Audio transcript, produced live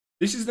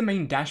This is the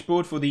main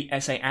dashboard for the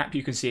Essay app.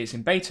 You can see it's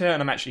in beta,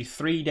 and I'm actually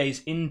 3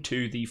 days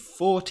into the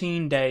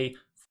 14-day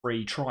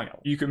free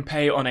trial. You can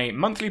pay on a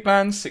monthly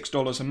plan,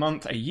 $6 a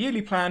month, a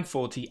yearly plan,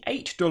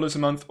 $48 a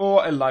month,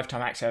 or a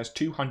lifetime access,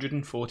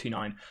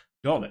 $249.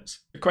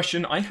 The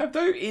question I have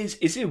though is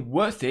it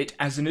worth it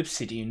as an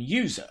Obsidian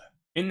user?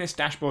 In this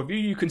dashboard view,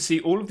 you can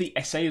see all of the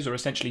essays are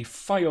essentially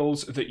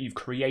files that you've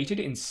created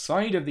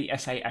inside of the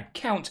Essay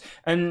account,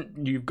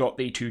 and you've got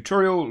the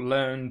tutorial,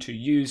 learn to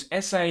use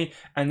Essay,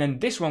 and then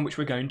this one, which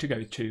we're going to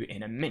go to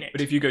in a minute.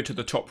 But if you go to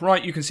the top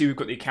right, you can see we've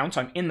got the account.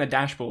 I'm in the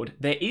dashboard.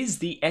 There is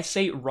the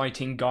Essay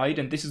writing guide,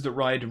 and this is the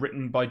guide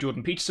written by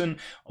Jordan Peterson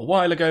a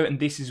while ago, and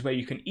this is where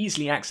you can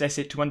easily access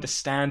it to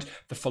understand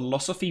the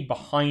philosophy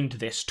behind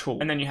this tool.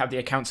 And then you have the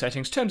account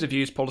settings, terms of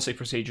use, policy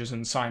procedures,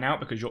 and sign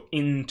out, because you're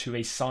into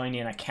a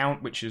sign-in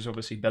account, which is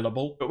obviously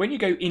billable. But when you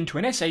go into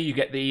an essay, you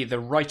get the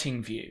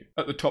writing view.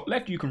 At the top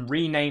left, you can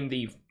rename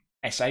the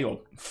essay or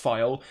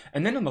file,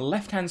 and then on the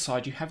left hand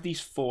side you have these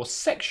 4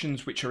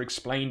 sections which are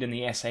explained in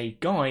the essay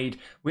guide,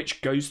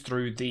 which goes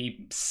through the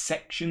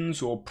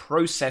sections or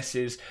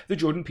processes that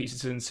Jordan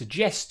Peterson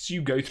suggests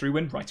you go through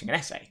when writing an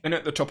essay. Then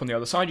at the top on the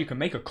other side you can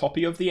make a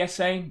copy of the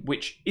essay,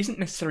 which isn't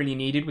necessarily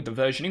needed with the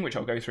versioning, which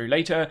I'll go through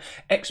later,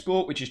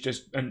 export, which is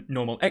just a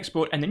normal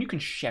export, and then you can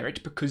share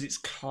it because it's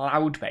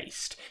cloud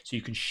based, so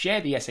you can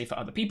share the essay for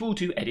other people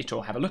to edit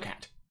or have a look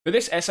at. For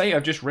this essay,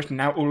 I've just written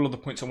out all of the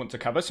points I want to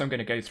cover, so I'm going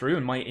to go through,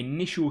 and my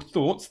initial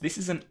thoughts, this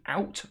is an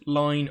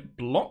outline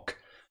block,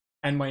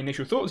 and my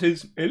initial thoughts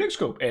is, it looks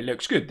cool, it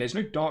looks good. There's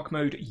no dark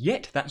mode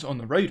yet, that's on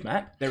the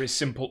roadmap. There is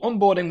simple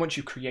onboarding. Once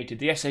you've created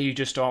the essay, you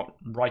just start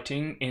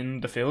writing in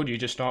the field, you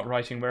just start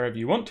writing wherever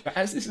you want. But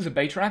as this is a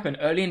beta app and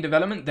early in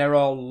development, there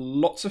are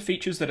lots of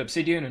features that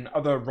Obsidian and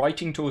other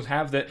writing tools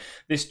have that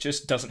this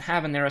just doesn't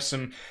have, and there are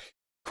some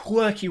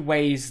quirky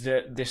ways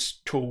that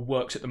this tool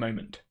works at the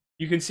moment.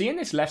 You can see in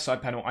this left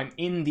side panel, I'm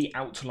in the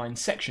outline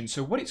section.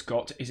 So what it's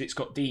got is it's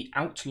got the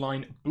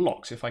outline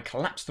blocks. If I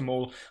collapse them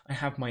all, I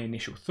have my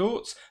initial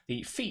thoughts,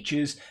 the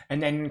features,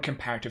 and then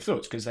comparative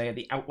thoughts, because they are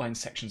the outline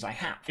sections I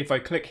have. If I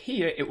click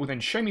here, it will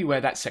then show me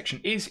where that section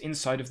is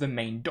inside of the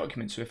main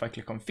document. So if I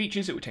click on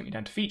features, it will take me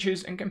down to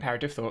features, and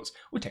comparative thoughts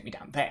will take me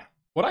down there.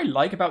 What I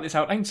like about this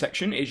outline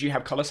section is you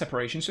have color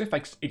separation. So if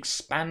I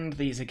expand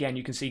these again,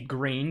 you can see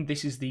green.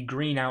 This is the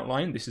green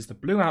outline. This is the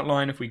blue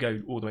outline. If we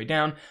go all the way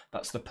down,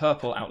 that's the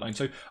purple outline.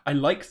 So I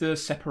like the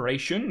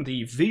separation,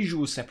 the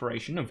visual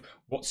separation of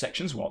what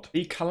section's what.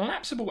 The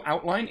collapsible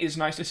outline is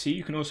nice to see.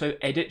 You can also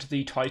edit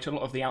the title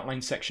of the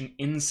outline section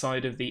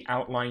inside of the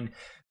outline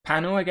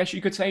panel, I guess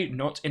you could say,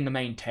 not in the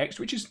main text,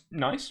 which is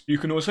nice. You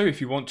can also, if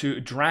you want to,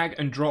 drag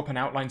and drop an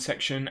outline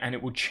section and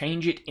it will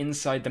change it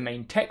inside the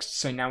main text.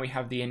 So now we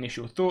have the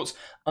initial thoughts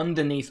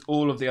underneath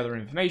all of the other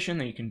information,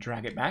 then you can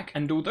drag it back.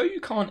 And although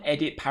you can't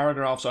edit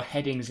paragraphs or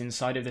headings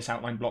inside of this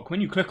outline block, when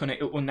you click on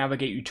it, it will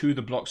navigate you to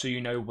the block so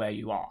you know where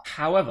you are.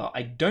 However,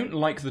 I don't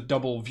like the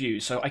double view,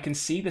 so I can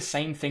see the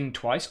same thing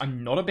twice.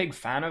 I'm not a big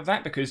fan of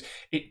that because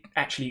it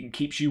actually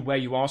keeps you where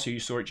you are. So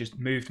you saw it just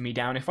moved me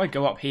down. If I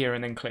go up here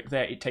and then click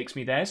there, it takes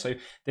me there. So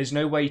there's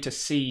no way to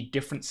see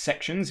different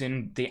sections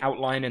in the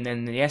outline and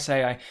then the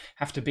essay. I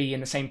have to be in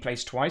the same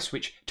place twice,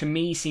 which to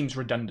me seems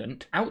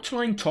redundant.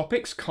 Outline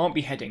topics can't be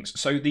headings.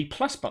 So the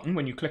plus button,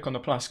 when you click on the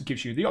plus,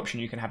 gives you the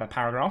option. You can have a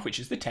paragraph, which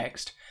is the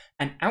text,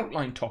 an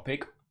outline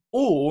topic,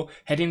 or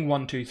heading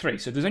 1, 2, 3.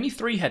 So there's only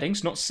 3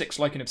 headings, not 6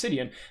 like in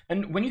Obsidian.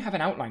 And when you have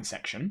an outline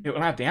section, it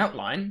will have the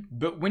outline.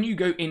 But when you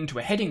go into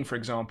a heading, for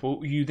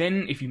example, you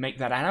then, if you make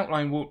that an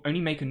outline, will only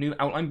make a new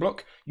outline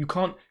block. You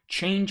can't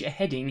change a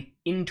heading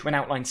into an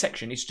outline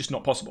section. It's just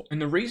not possible.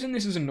 And the reason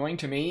this is annoying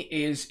to me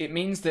is it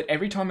means that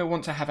every time I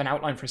want to have an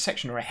outline for a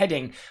section or a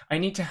heading, I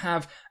need to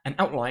have an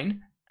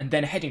outline and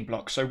then a heading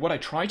block. So what I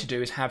try to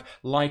do is have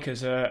like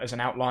as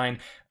an outline,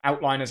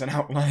 outline as an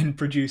outline,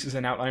 produce as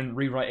an outline,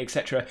 rewrite,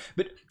 etc.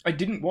 But I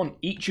didn't want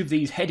each of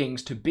these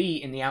headings to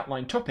be in the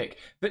outline topic.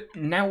 But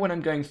now when I'm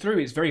going through,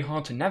 it's very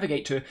hard to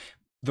navigate to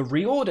the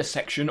reorder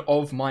section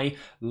of my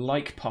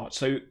like part.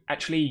 So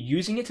actually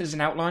using it as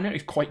an outliner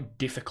is quite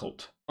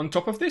difficult. On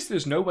top of this,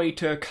 there's no way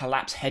to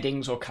collapse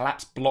headings or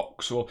collapse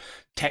blocks or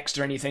text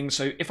or anything.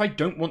 So if I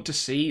don't want to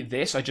see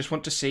this, I just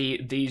want to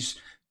see these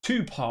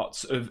 2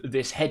 parts of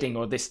this heading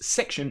or this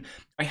section,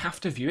 I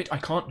have to view it. I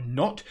can't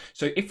not.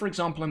 So if, for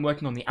example, I'm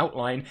working on the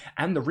outline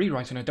and the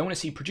rewrite and I don't want to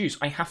see produce,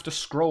 I have to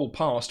scroll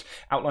past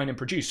outline and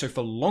produce. So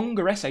for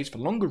longer essays, for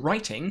longer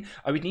writing,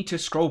 I would need to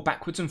scroll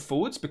backwards and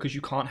forwards because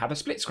you can't have a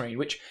split screen,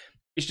 which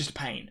is just a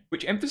pain.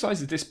 Which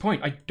emphasizes this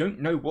point. I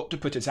don't know what to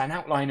put as an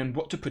outline and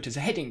what to put as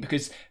a heading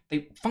because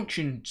they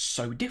function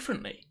so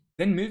differently.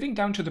 Then moving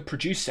down to the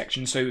produce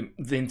section, so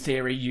in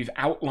theory you've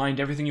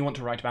outlined everything you want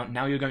to write about,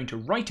 now you're going to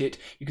write it.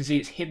 You can see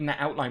it's hidden that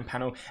outline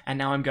panel, and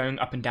now I'm going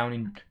up and down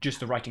in just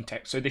the writing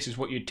text. So this is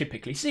what you'd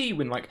typically see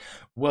when like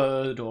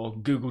Word or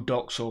Google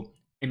Docs or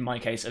in my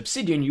case,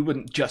 Obsidian, you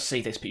wouldn't just see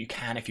this, but you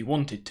can if you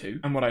wanted to.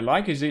 And what I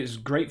like is it's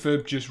great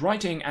for just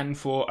writing and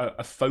for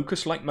a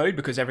focus-like mode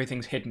because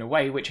everything's hidden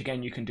away, which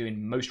again, you can do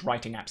in most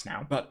writing apps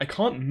now. But I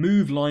can't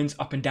move lines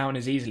up and down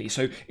as easily.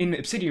 So in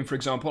Obsidian, for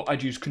example,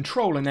 I'd use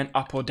Control and then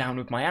up or down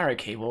with my arrow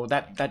key. Well,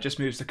 that just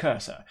moves the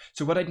cursor.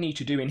 So what I'd need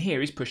to do in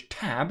here is push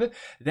Tab,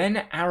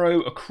 then arrow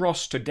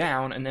across to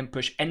down, and then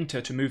push Enter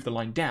to move the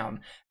line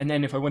down. And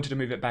then if I wanted to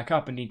move it back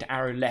up, I need to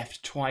arrow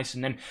left twice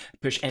and then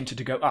push Enter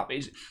to go up.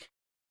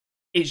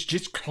 It's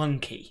just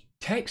clunky.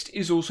 Text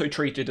is also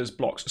treated as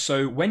blocks,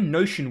 so when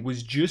Notion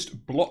was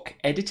just block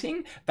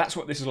editing, that's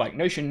what this is like.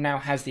 Notion now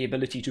has the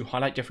ability to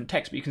highlight different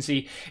text, but you can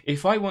see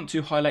if I want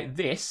to highlight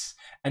this,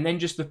 and then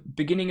just the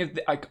beginning of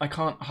I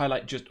can't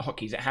highlight just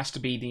hotkeys, it has to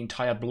be the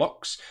entire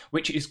blocks,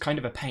 which is kind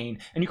of a pain.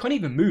 And you can't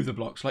even move the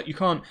blocks, like you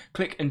can't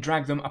click and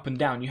drag them up and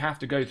down, you have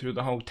to go through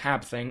the whole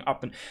tab thing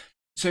up and...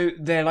 So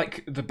they're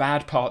like the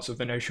bad parts of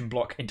the Notion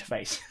block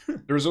interface.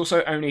 There is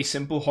also only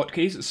simple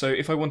hotkeys, so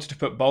if I wanted to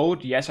put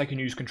bold, yes, I can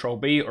use Control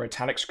B or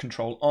italics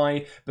Control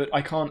I, but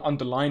I can't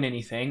underline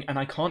anything, and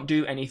I can't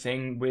do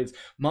anything with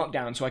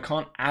Markdown, so I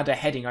can't add a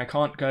heading, I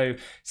can't go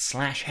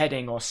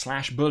 /heading or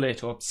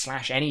 /bullet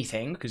or /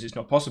 anything, because it's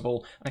not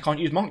possible, and I can't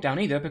use Markdown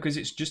either, because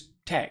it's just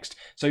text.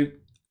 So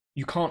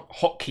you can't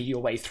hotkey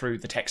your way through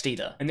the text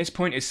either. And this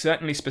point is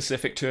certainly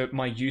specific to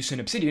my use in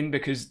Obsidian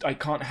because I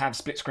can't have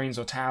split screens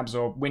or tabs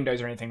or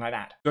windows or anything like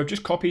that. So I've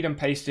just copied and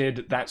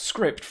pasted that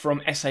script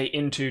from Essay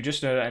into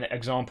just an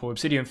example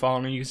Obsidian file,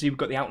 and you can see we've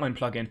got the outline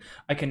plugin.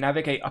 I can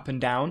navigate up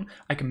and down,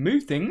 I can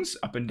move things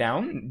up and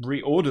down,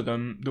 reorder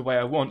them the way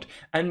I want,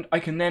 and I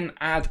can then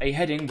add a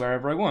heading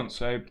wherever I want.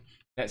 So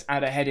let's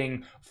add a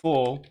heading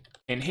for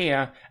in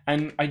here,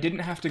 and I didn't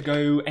have to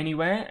go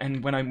anywhere,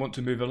 and when I want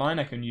to move a line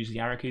I can use the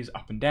arrow keys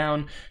up and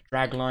down,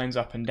 drag lines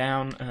up and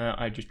down.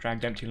 I just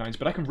dragged empty lines,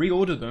 but I can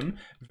reorder them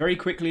very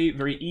quickly,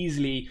 very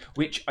easily,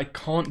 which I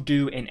can't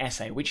do in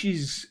Essay, which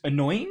is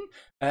annoying.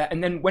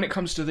 And then when it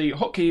comes to the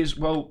hotkeys,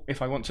 well,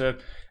 if I want to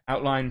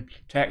outline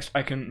text,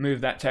 I can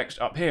move that text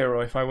up here,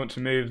 or if I want to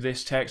move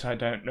this text, I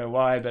don't know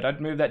why, but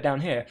I'd move that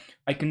down here.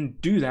 I can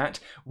do that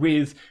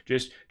with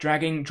just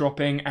dragging,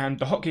 dropping, and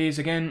the hotkeys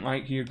again,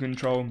 like you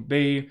Control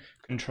B,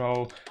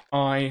 Control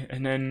I,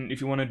 and then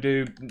if you want to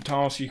do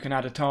tasks, you can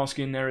add a task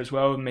in there as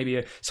well,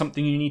 maybe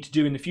something you need to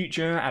do in the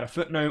future, add a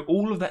footnote.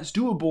 All of that's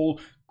doable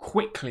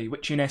quickly,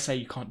 which in Essay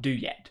you can't do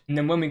yet. And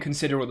then when we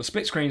consider all the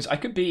split screens, I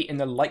could be in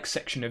the like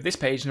section of this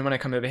page, and then when I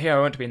come over here, I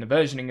want to be in the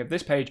versioning of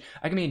this page.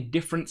 I can be in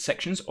different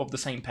sections of the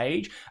same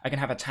page. I can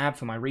have a tab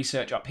for my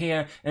research up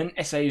here, and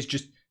Essay is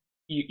just,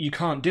 you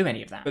can't do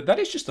any of that. But that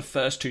is just the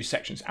first two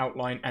sections,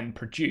 outline and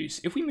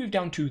produce. If we move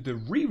down to the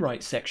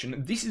rewrite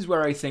section, this is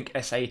where I think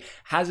Essay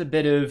has a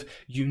bit of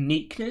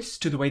uniqueness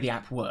to the way the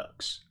app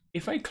works.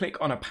 If I click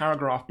on a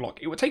paragraph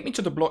block, it will take me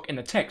to the block in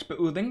the text, but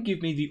it will then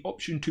give me the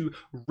option to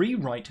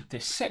rewrite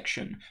this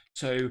section.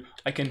 So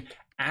I can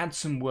add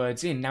some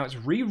words in. Now it's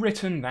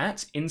rewritten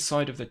that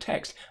inside of the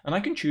text, and I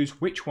can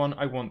choose which one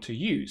I want to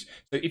use.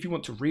 So if you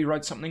want to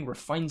rewrite something,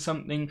 refine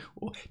something,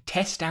 or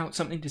test out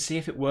something to see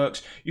if it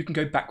works, you can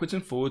go backwards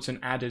and forwards and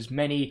add as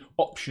many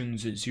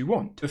options as you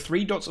want. The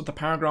three dots of the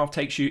paragraph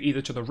takes you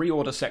either to the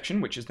reorder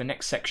section, which is the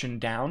next section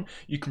down.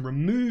 You can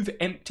remove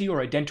empty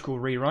or identical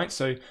rewrites,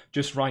 so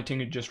just writing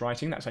and just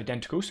writing, that's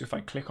identical. So if I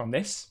click on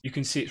this, you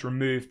can see it's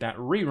removed that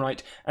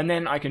rewrite, and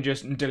then I can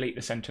just delete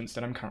the sentence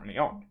that I'm currently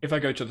on. If I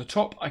go to the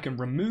top, I can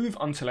remove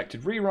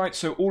unselected rewrites,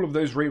 so all of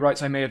those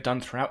rewrites I may have done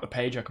throughout the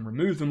page, I can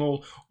remove them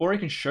all, or I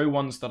can show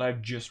ones that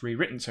I've just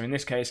rewritten. So in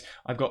this case,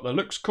 I've got the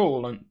looks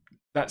cool, and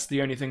that's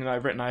the only thing that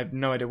I've written. I have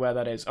no idea where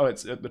that is. Oh,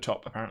 it's at the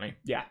top, apparently.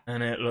 Yeah.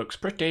 And it looks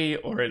pretty,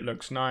 or it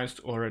looks nice,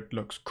 or it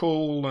looks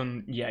cool,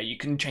 and yeah, you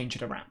can change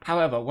it around.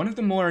 However, one of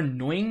the more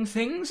annoying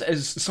things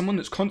as someone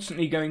that's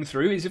constantly going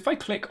through is if I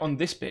click on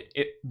this bit,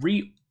 it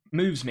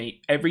moves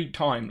me every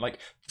time, like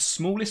the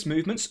smallest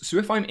movements. So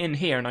if I'm in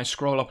here and I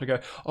scroll up and go,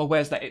 oh,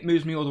 where's that? It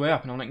moves me all the way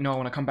up, and I'm like, no, I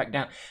want to come back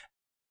down.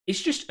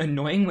 It's just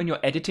annoying when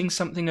you're editing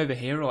something over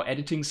here or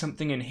editing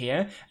something in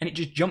here, and it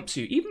just jumps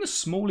you. Even the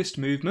smallest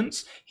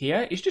movements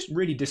here is just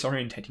really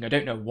disorientating. I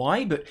don't know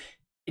why, but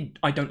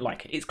I don't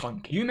like it. It's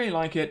clunky. You may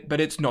like it,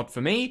 but it's not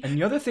for me. And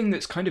the other thing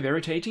that's kind of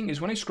irritating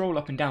is when I scroll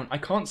up and down, I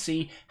can't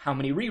see how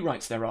many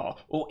rewrites there are,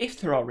 or if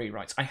there are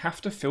rewrites. I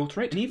have to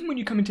filter it. And even when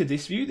you come into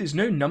this view, there's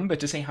no number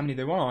to say how many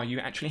there are. You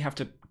actually have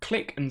to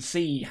click and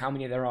see how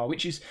many there are,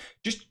 which is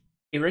just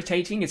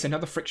irritating. It's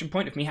another friction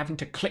point of me having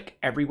to click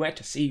everywhere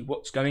to see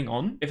what's going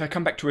on. If I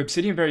come back to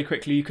Obsidian very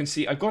quickly, you can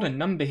see I've got a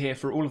number here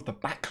for all of the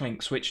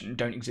backlinks, which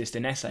don't exist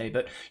in Essay,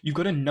 but you've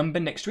got a number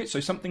next to it, so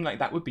something like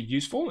that would be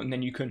useful, and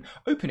then you can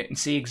open it and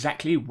see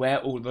exactly where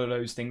all of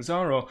those things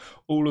are, or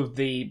all of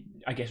the,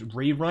 I guess,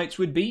 rewrites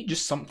would be.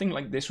 Just something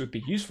like this would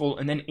be useful.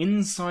 And then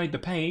inside the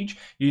page,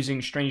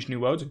 using Strange New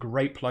Worlds, a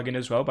great plugin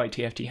as well by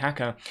TFT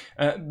Hacker,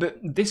 but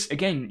this,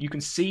 again, you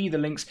can see the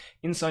links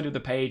inside of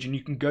the page, and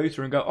you can go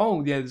through and go,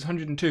 oh yeah, there's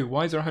 102.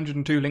 Why is there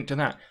 102 linked to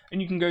that?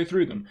 And you can go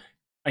through them.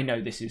 I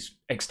know this is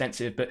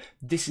extensive, but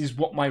this is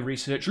what my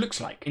research looks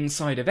like.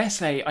 Inside of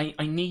Essay,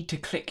 I need to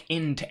click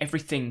into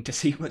everything to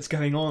see what's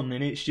going on,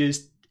 and it's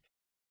just,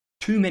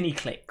 too many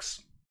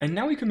clicks. And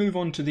now we can move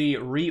on to the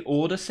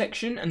reorder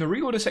section, and the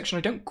reorder section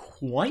I don't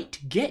quite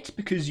get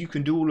because you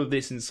can do all of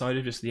this inside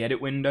of just the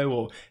edit window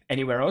or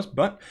anywhere else,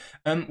 but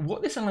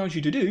what this allows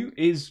you to do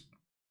is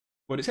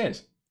what it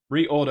says,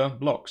 reorder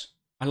blocks.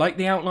 I like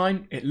the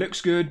outline, it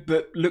looks good,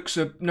 but looks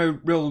of no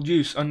real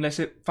use unless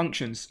it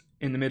functions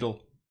in the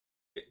middle.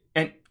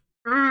 And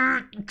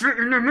in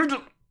the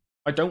middle.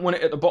 I don't want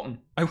it at the bottom.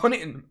 I want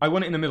it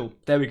in the middle.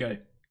 There we go.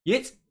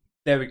 Yes,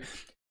 there we go.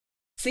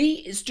 See,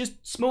 it's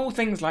just small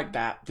things like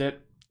that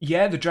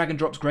yeah, the drag and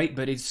drop's great,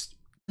 but it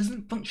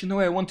doesn't function the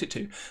way I want it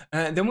to.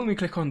 Then when we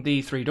click on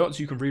the three dots,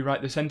 you can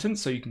rewrite the sentence,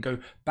 so you can go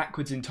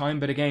backwards in time,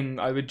 but again,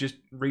 I would just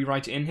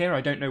rewrite it in here. I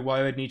don't know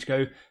why I would need to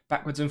go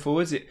backwards and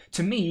forwards.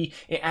 To me,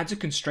 it adds a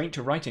constraint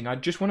to writing. I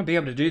just want to be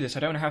able to do this. I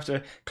don't have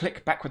to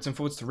click backwards and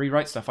forwards to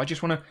rewrite stuff. I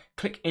just want to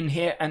click in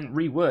here and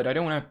reword. I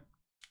don't want to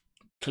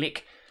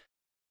click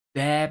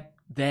there,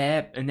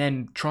 and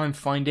then try and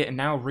find it, and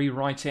now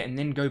rewrite it, and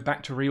then go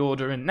back to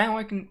reorder, and now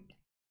I can...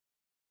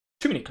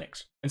 Too many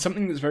clicks. And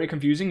something that's very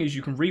confusing is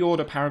you can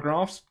reorder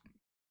paragraphs,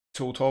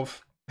 sort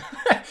of,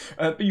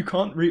 but you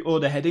can't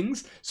reorder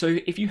headings. So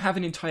if you have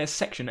an entire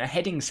section, a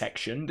heading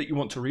section that you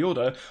want to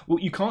reorder, well,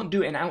 you can't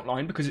do it in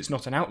outline because it's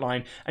not an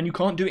outline, and you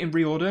can't do it in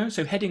reorder,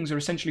 so headings are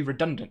essentially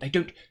redundant. They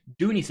don't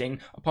do anything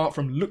apart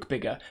from look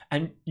bigger,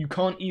 and you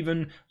can't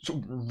even sort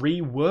of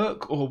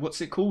rework, or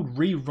what's it called,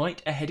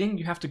 rewrite a heading.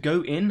 You have to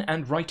go in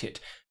and write it.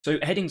 So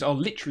headings are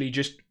literally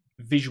just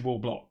visual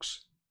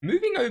blocks.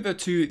 Moving over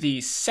to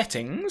the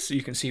settings,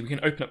 you can see we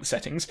can open up the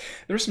settings.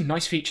 There are some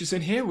nice features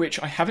in here,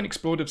 which I haven't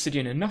explored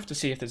Obsidian enough to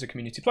see if there's a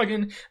community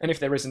plugin, and if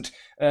there isn't,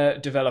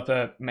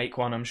 developer make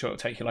one. I'm sure it'll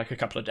take you like a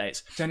couple of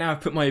days. So now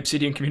I've put my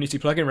Obsidian community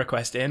plugin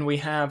request in. We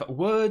have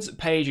words,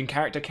 page, and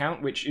character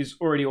count, which is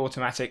already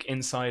automatic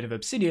inside of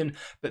Obsidian,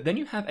 but then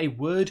you have a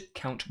word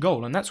count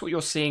goal, and that's what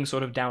you're seeing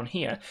sort of down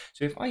here.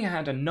 So if I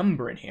had a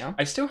number in here,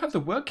 I still have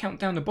the word count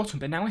down the bottom,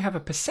 but now I have a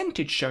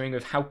percentage showing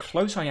of how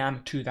close I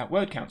am to that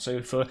word count.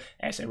 So for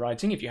essay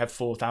writing, if you have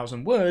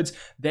 4,000 words,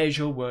 there's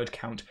your word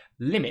count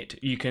limit.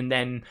 You can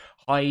then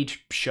hide,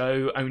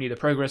 show only the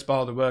progress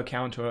bar, the word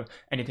count, or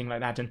anything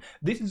like that. And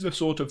this is the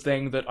sort of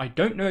thing that I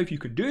don't know if you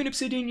could do in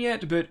Obsidian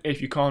yet, but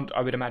if you can't,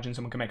 I would imagine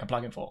someone can make a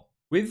plugin for.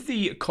 With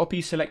the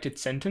copy selected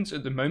sentence,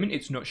 at the moment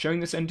it's not showing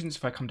the sentence.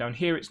 If I come down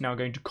here, it's now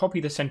going to copy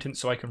the sentence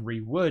so I can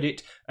reword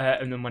it,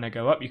 and then when I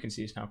go up, you can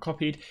see it's now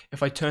copied.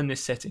 If I turn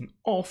this setting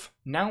off,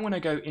 now when I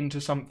go into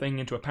something,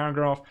 into a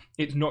paragraph,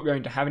 it's not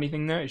going to have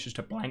anything there. It's just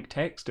a blank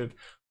text of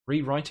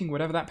rewriting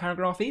whatever that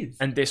paragraph is.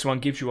 And this one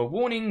gives you a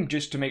warning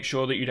just to make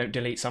sure that you don't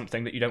delete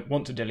something that you don't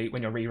want to delete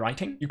when you're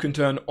rewriting. You can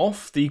turn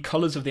off the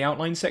colors of the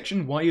outline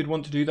section. Why you'd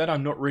want to do that,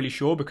 I'm not really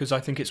sure, because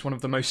I think it's one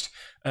of the most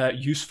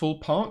useful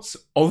parts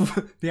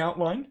of the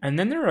outline. And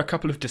then there are a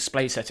couple of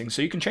display settings.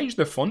 So you can change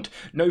the font.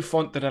 No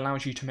font that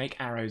allows you to make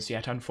arrows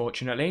yet,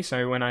 unfortunately.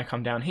 So when I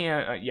come down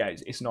here, yeah,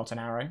 it's not an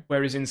arrow.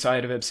 Whereas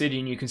inside of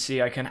Obsidian, you can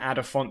see I can add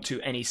a font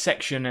to any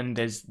section, and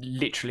there's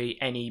literally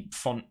any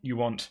font you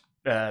want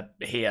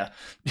here.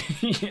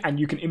 And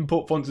you can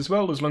import fonts as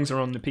well. As long as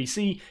they're on the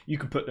PC, you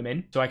can put them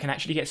in. So I can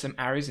actually get some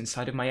arrows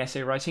inside of my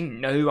essay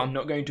writing. No, I'm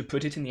not going to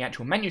put it in the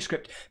actual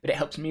manuscript, but it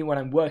helps me when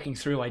I'm working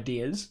through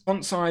ideas.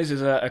 Font size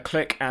is a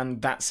click,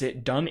 and that's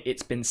it, done.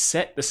 It's been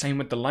set. The same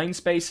with the line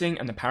spacing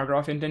and the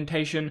paragraph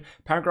indentation.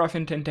 Paragraph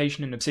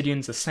indentation in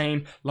Obsidian's the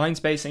same. Line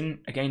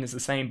spacing, again, is the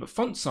same, but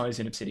font size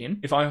in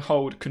Obsidian, if I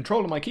hold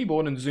Control on my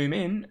keyboard and zoom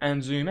in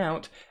and zoom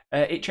out,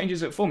 it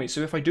changes it for me.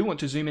 So if I do want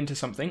to zoom into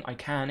something, I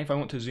can. If I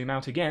want to zoom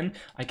out again,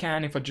 I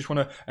can. If I just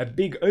want a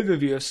big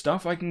overview of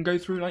stuff, I can go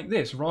through like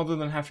this, rather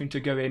than having to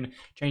go in,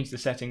 change the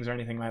settings or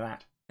anything like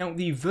that. Now,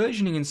 the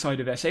versioning inside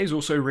of Essay is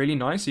also really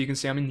nice. So you can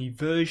see I'm in the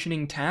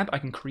versioning tab. I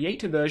can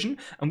create a version,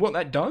 and what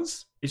that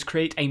does is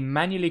create a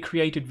manually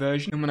created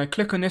version. And when I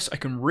click on this, I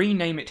can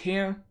rename it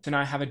here. So now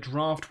I have a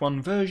draft 1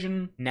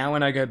 version. Now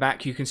when I go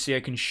back, you can see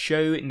I can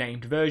show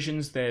named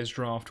versions. There's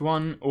draft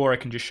 1, or I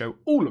can just show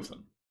all of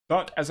them.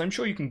 But as I'm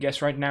sure you can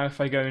guess right now,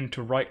 if I go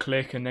into right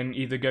click and then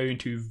either go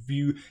into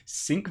view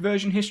sync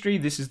version history,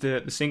 this is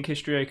the sync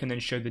history. I can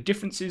then show the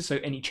differences. So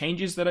any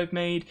changes that I've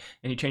made,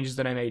 any changes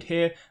that I made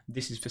here,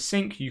 this is for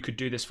sync. You could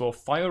do this for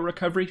file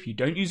recovery if you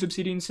don't use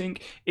Obsidian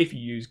Sync. If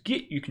you use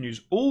Git, you can use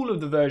all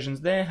of the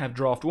versions there, have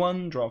draft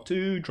 1, draft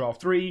 2,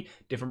 draft 3,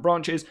 different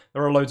branches.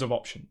 There are loads of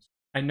options.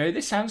 I know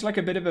this sounds like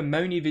a bit of a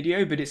moany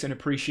video, but it's an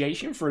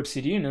appreciation for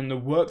Obsidian and the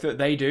work that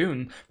they do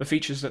and the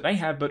features that they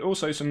have, but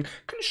also some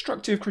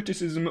constructive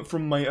criticism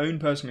from my own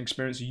personal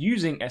experience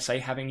using Essay,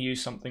 having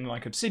used something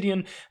like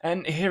Obsidian.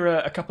 And here are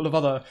a couple of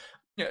other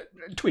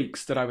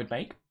tweaks that I would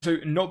make. So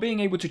not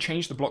being able to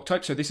change the block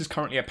type. So this is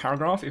currently a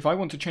paragraph. If I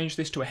want to change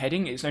this to a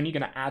heading, it's only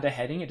going to add a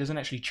heading. It doesn't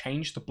actually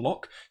change the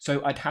block.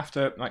 So I'd have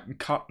to like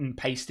cut and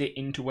paste it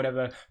into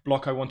whatever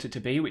block I want it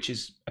to be, which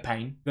is a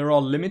pain. There are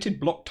limited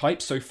block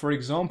types. So for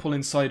example,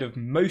 inside of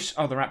most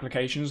other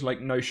applications like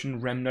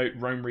Notion,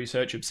 Remnote, Roam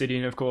Research,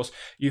 Obsidian, of course,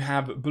 you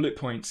have bullet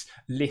points,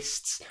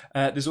 lists.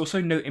 There's also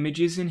no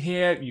images in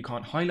here. You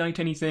can't highlight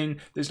anything.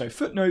 There's no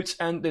footnotes,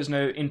 and there's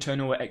no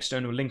internal or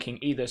external linking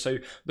either. So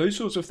those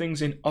sorts of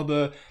things in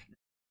other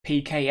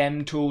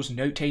PKM tools,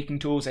 note-taking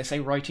tools, essay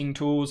writing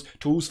tools,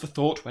 tools for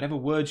thought, whatever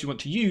words you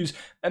want to use.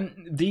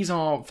 These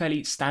are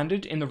fairly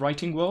standard in the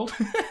writing world,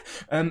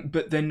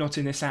 but they're not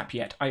in this app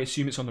yet. I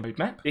assume it's on the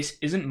roadmap. This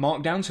isn't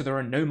Markdown, so there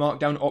are no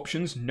Markdown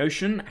options.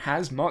 Notion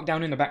has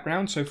Markdown in the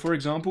background, so for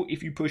example,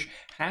 if you push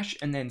hash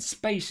and then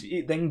space,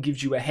 it then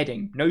gives you a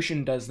heading.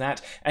 Notion does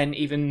that, and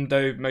even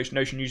though most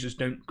Notion users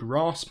don't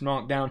grasp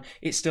Markdown,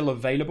 it's still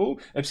available.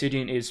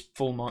 Obsidian is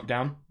full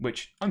Markdown,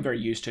 which I'm very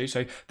used to,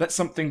 so that's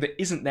something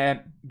that isn't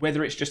there.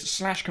 Whether it's just a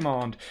slash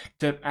command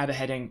to add a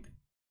heading,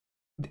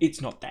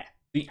 it's not there.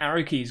 The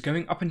arrow keys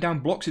going up and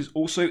down blocks is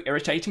also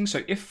irritating.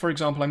 So if, for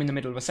example, I'm in the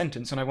middle of a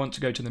sentence and I want to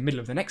go to the middle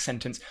of the next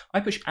sentence, I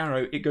push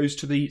arrow, it goes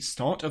to the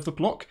start of the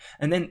block,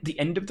 and then the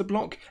end of the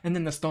block, and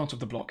then the start of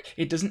the block.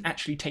 It doesn't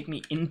actually take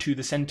me into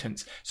the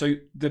sentence. So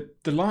the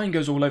line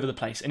goes all over the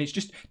place, and it's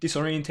just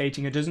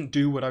disorientating. It doesn't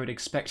do what I would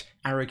expect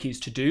arrow keys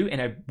to do in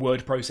a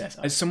word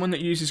processor. As someone that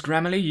uses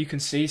Grammarly, you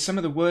can see some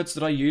of the words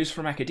that I use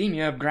from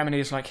academia, Grammarly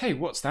is like, hey,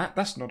 what's that?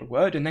 That's not a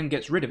word, and then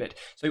gets rid of it.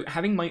 So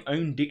having my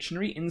own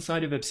dictionary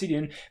inside of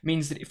Obsidian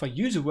means that if I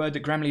use a word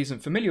that Grammarly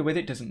isn't familiar with,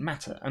 it doesn't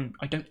matter. And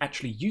I don't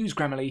actually use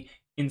Grammarly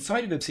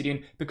inside of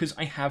Obsidian because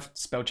I have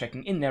spell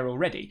checking in there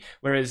already,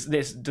 whereas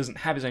this doesn't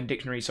have its own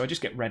dictionary, so I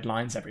just get red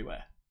lines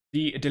everywhere.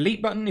 The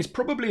delete button is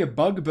probably a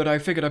bug, but I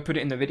figured I'd put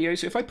it in the video,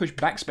 so if I push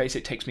backspace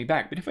it takes me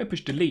back, but if I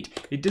push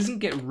delete, it doesn't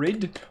get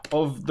rid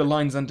of the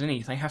lines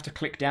underneath. I have to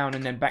click down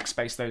and then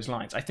backspace those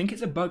lines. I think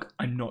it's a bug,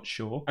 I'm not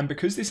sure. And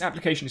because this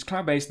application is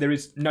cloud-based, there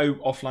is no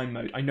offline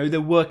mode. I know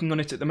they're working on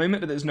it at the moment,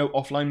 but there's no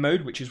offline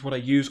mode, which is what I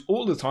use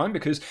all the time,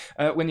 because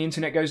when the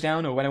internet goes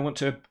down or when I want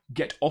to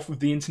get off of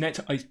the internet,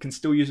 I can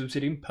still use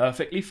Obsidian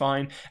perfectly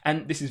fine.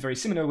 And this is very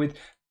similar with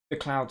the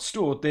cloud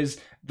stored. There's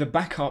the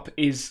backup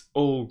is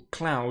all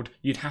cloud.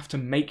 You'd have to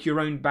make your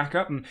own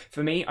backup, and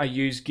for me I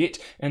use Git,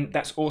 and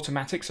that's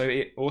automatic, so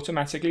it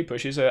automatically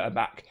pushes a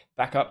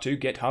backup to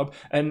GitHub,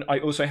 and I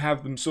also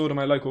have them stored on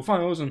my local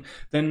files, and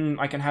then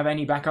I can have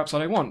any backups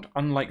that I want,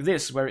 unlike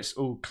this where it's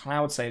all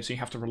cloud saved, so you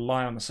have to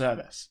rely on the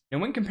service. Now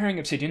when comparing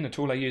Obsidian, the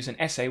tool I use in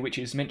Essay, which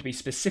is meant to be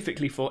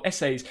specifically for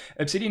essays,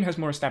 Obsidian has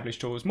more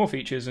established tools, more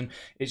features, and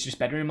it's just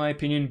better in my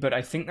opinion, but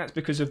I think that's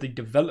because of the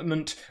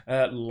development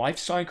life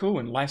cycle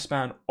and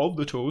lifespan of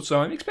the tool, so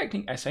I'm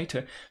expecting Essay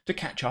to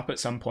catch up at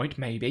some point,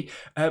 maybe.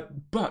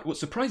 But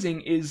what's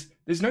surprising is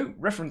there's no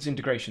reference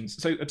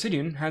integrations. So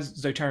Obsidian has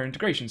Zotero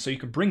integrations, so you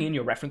can bring in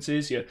your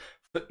references, your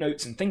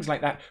footnotes, and things like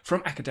that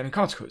from academic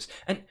articles.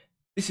 And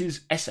this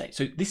is Essay,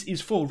 so this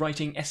is for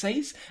writing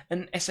essays,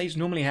 and essays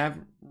normally have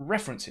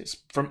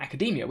references from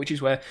academia, which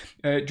is where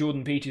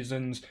Jordan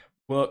Peterson's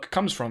work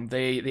comes from.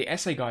 The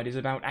essay guide is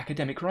about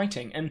academic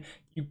writing, and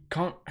you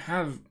can't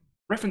have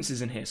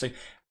references in here. So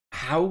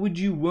how would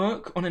you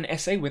work on an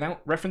essay without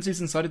references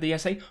inside of the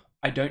essay?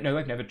 I don't know,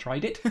 I've never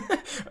tried it,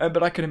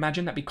 but I can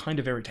imagine that'd be kind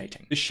of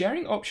irritating. The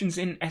sharing options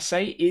in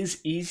Essay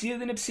is easier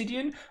than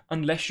Obsidian,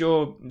 unless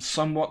you're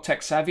somewhat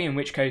tech savvy, in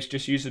which case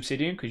just use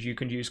Obsidian, because you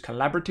can use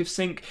collaborative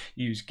sync,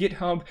 use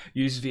GitHub,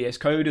 use VS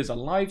Code as a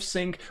live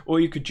sync, or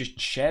you could just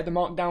share the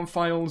Markdown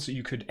files,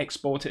 you could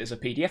export it as a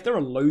PDF. There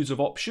are loads of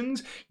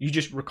options, you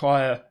just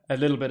require a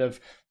little bit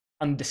of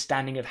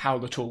understanding of how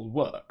the tool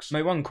works.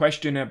 My one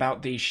question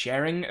about the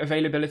sharing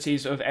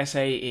availabilities of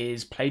Essay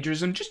is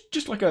plagiarism,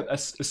 just like a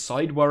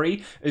side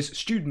worry. As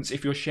students,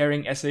 if you're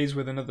sharing essays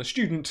with another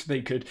student,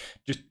 they could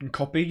just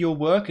copy your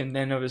work, and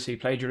then obviously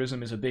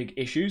plagiarism is a big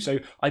issue. So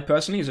I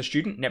personally, as a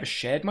student, never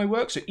shared my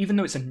work, so even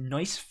though it's a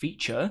nice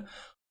feature,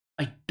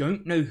 I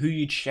don't know who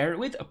you'd share it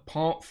with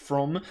apart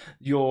from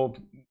your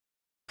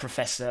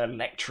professor,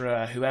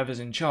 lecturer, whoever's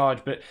in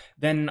charge, but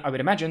then I would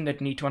imagine they'd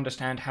need to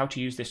understand how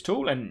to use this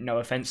tool, and no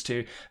offense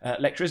to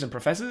lecturers and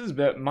professors,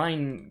 but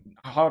mine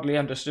hardly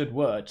understood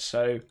Word,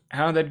 so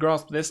how they'd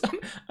grasp this,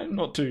 I'm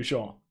not too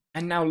sure.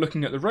 And now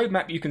looking at the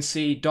roadmap, you can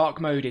see dark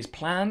mode is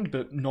planned,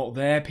 but not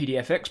there.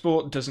 PDF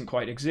export doesn't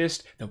quite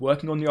exist. They're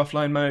working on the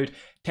offline mode.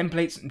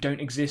 Templates don't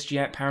exist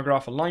yet,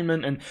 paragraph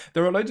alignment, and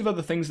there are loads of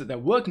other things that they're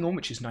working on,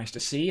 which is nice to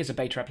see as a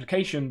beta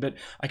application, but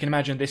I can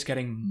imagine this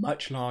getting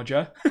much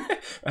larger.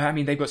 I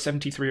mean, they've got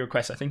 73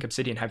 requests. I think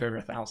Obsidian have over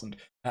 1,000.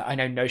 I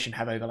know Notion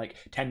have over like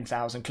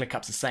 10,000,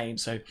 ClickUp's the same,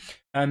 so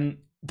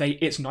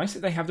it's nice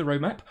that they have the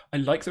roadmap. I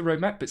like the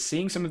roadmap, but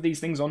seeing some of these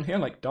things on here,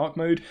 like dark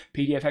mode,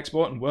 PDF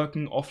export, and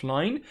working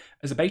offline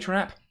as a beta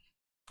app,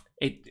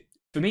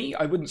 for me,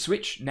 I wouldn't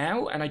switch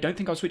now, and I don't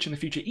think I'll switch in the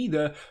future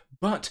either,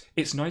 but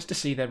it's nice to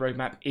see their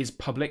roadmap is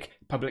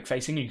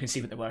public-facing, and you can see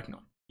what they're working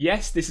on.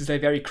 Yes, this is a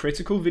very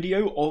critical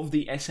video of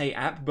the Essay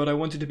app, but I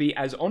wanted to be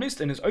as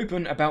honest and as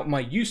open about my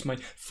use, my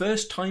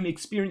first time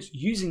experience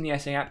using the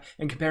Essay app,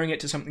 and comparing it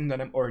to something that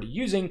I'm already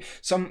using.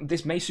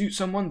 This may suit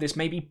someone, this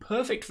may be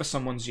perfect for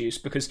someone's use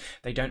because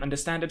they don't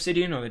understand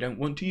Obsidian or they don't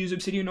want to use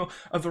Obsidian or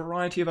a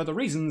variety of other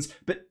reasons,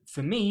 but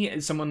for me,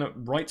 as someone that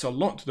writes a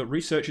lot, that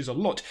researches a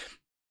lot,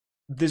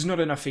 there's not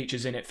enough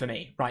features in it for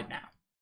me right now.